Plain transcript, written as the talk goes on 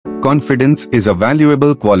Confidence is a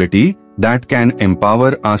valuable quality that can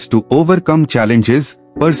empower us to overcome challenges,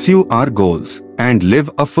 pursue our goals, and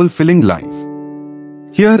live a fulfilling life.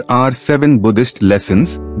 Here are 7 Buddhist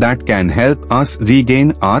lessons that can help us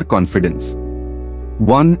regain our confidence.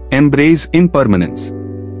 1. Embrace impermanence.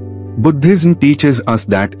 Buddhism teaches us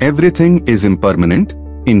that everything is impermanent,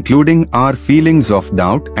 including our feelings of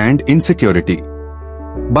doubt and insecurity.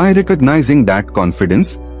 By recognizing that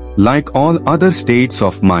confidence, like all other states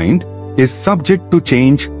of mind, is subject to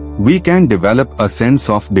change, we can develop a sense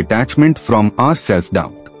of detachment from our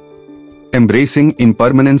self-doubt. Embracing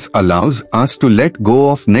impermanence allows us to let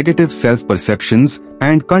go of negative self-perceptions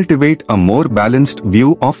and cultivate a more balanced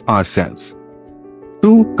view of ourselves.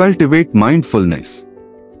 2. Cultivate mindfulness.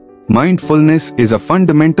 Mindfulness is a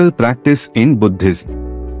fundamental practice in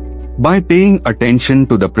Buddhism. By paying attention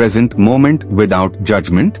to the present moment without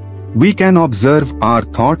judgment, we can observe our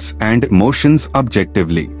thoughts and emotions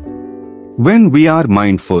objectively. When we are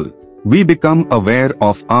mindful, we become aware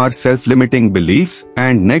of our self-limiting beliefs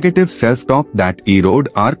and negative self-talk that erode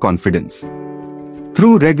our confidence.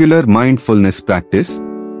 Through regular mindfulness practice,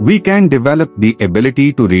 we can develop the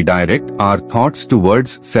ability to redirect our thoughts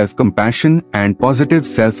towards self-compassion and positive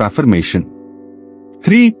self-affirmation.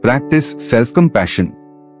 3. Practice self-compassion.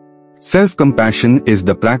 Self-compassion is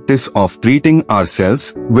the practice of treating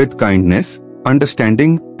ourselves with kindness,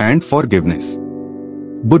 understanding, and forgiveness.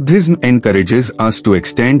 Buddhism encourages us to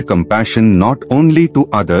extend compassion not only to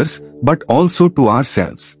others, but also to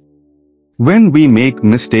ourselves. When we make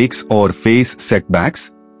mistakes or face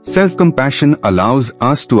setbacks, self-compassion allows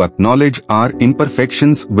us to acknowledge our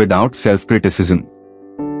imperfections without self-criticism.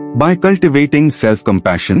 By cultivating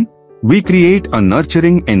self-compassion, we create a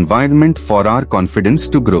nurturing environment for our confidence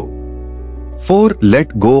to grow. 4.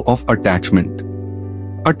 Let go of attachment.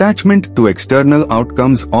 Attachment to external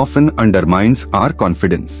outcomes often undermines our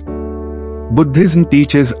confidence. Buddhism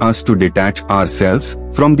teaches us to detach ourselves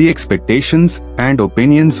from the expectations and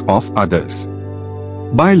opinions of others.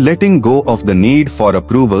 By letting go of the need for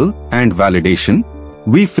approval and validation,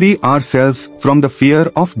 we free ourselves from the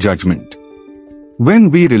fear of judgment.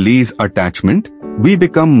 When we release attachment, we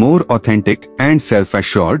become more authentic and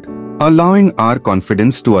self-assured, allowing our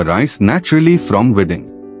confidence to arise naturally from within.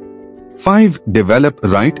 5. Develop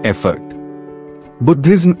right effort.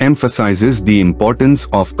 Buddhism emphasizes the importance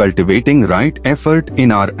of cultivating right effort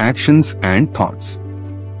in our actions and thoughts.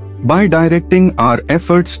 By directing our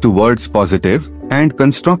efforts towards positive and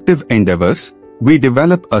constructive endeavors, we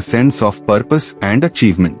develop a sense of purpose and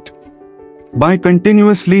achievement. By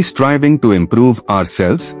continuously striving to improve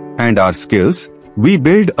ourselves and our skills, we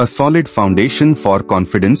build a solid foundation for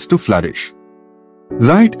confidence to flourish.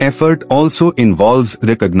 Right effort also involves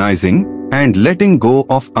recognizing and letting go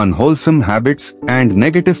of unwholesome habits and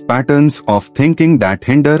negative patterns of thinking that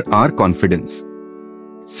hinder our confidence.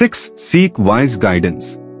 6. Seek wise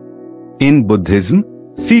guidance. In Buddhism,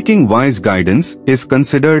 seeking wise guidance is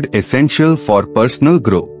considered essential for personal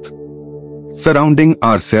growth. Surrounding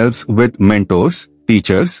ourselves with mentors,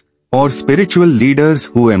 teachers, or spiritual leaders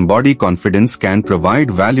who embody confidence can provide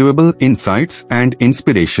valuable insights and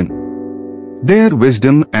inspiration. Their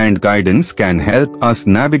wisdom and guidance can help us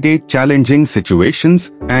navigate challenging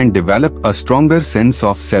situations and develop a stronger sense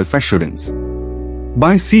of self-assurance.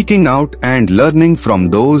 By seeking out and learning from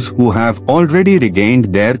those who have already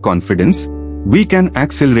regained their confidence, we can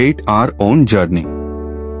accelerate our own journey.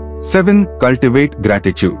 7. Cultivate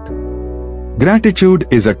gratitude. Gratitude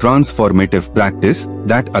is a transformative practice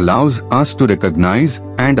that allows us to recognize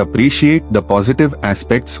and appreciate the positive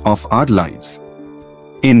aspects of our lives.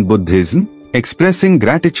 In Buddhism, expressing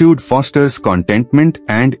gratitude fosters contentment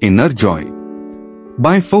and inner joy.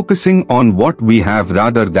 By focusing on what we have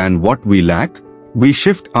rather than what we lack, we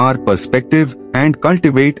shift our perspective and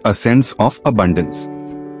cultivate a sense of abundance.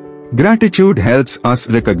 Gratitude helps us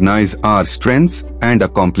recognize our strengths and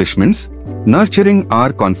accomplishments, nurturing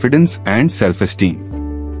our confidence and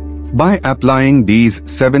self-esteem. By applying these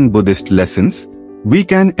 7 Buddhist lessons, we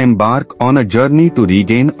can embark on a journey to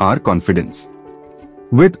regain our confidence.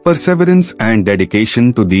 With perseverance and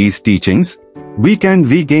dedication to these teachings, we can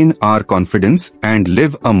regain our confidence and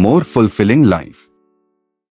live a more fulfilling life.